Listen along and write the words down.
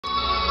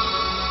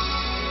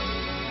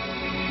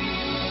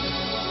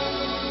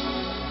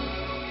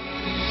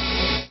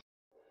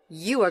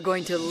You are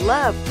going to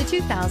love the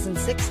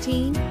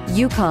 2016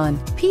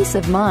 Yukon. Peace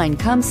of mind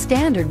comes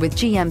standard with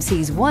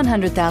GMC's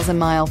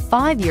 100,000-mile,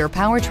 5-year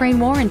powertrain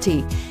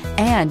warranty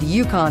and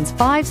Yukon's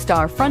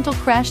 5-star frontal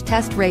crash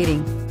test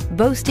rating.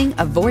 Boasting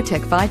a Vortec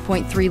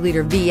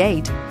 5.3-liter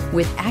V8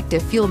 with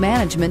active fuel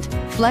management,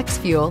 flex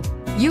fuel,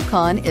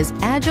 Yukon is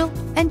agile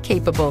and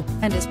capable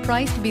and is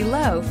priced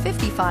below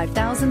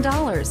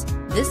 $55,000.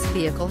 This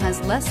vehicle has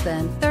less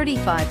than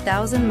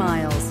 35,000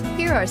 miles.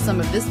 Here are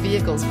some of this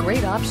vehicle's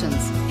great options: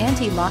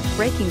 anti-lock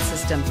braking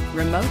system,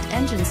 remote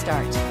engine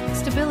start,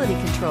 stability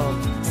control,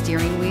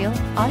 steering wheel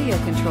audio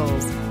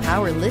controls,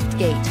 power lift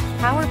gate,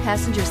 power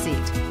passenger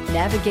seat,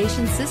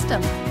 navigation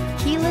system,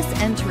 keyless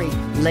entry,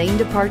 lane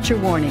departure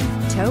warning,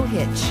 tow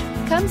hitch.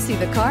 Come see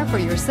the car for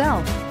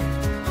yourself.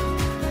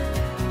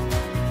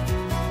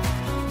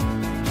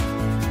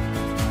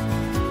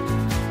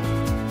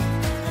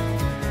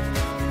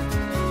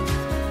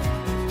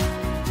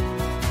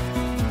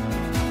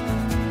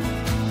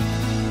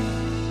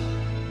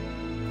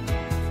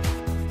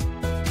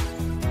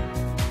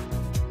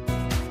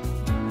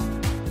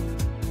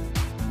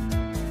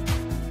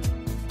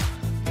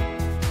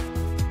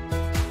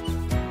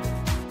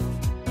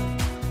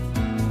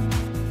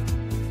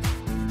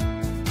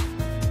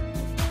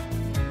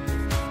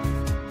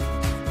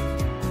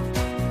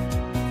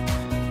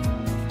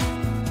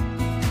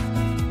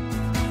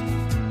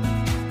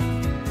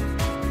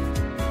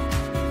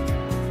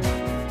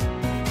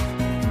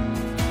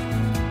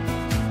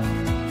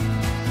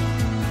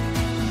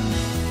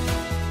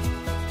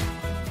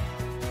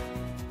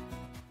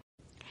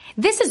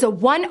 This is a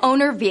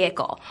one-owner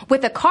vehicle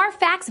with a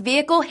Carfax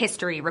Vehicle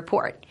History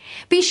Report.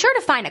 Be sure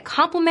to find a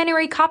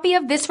complimentary copy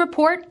of this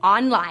report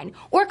online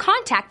or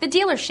contact the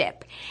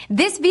dealership.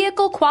 This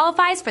vehicle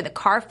qualifies for the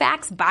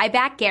Carfax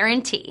Buyback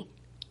Guarantee.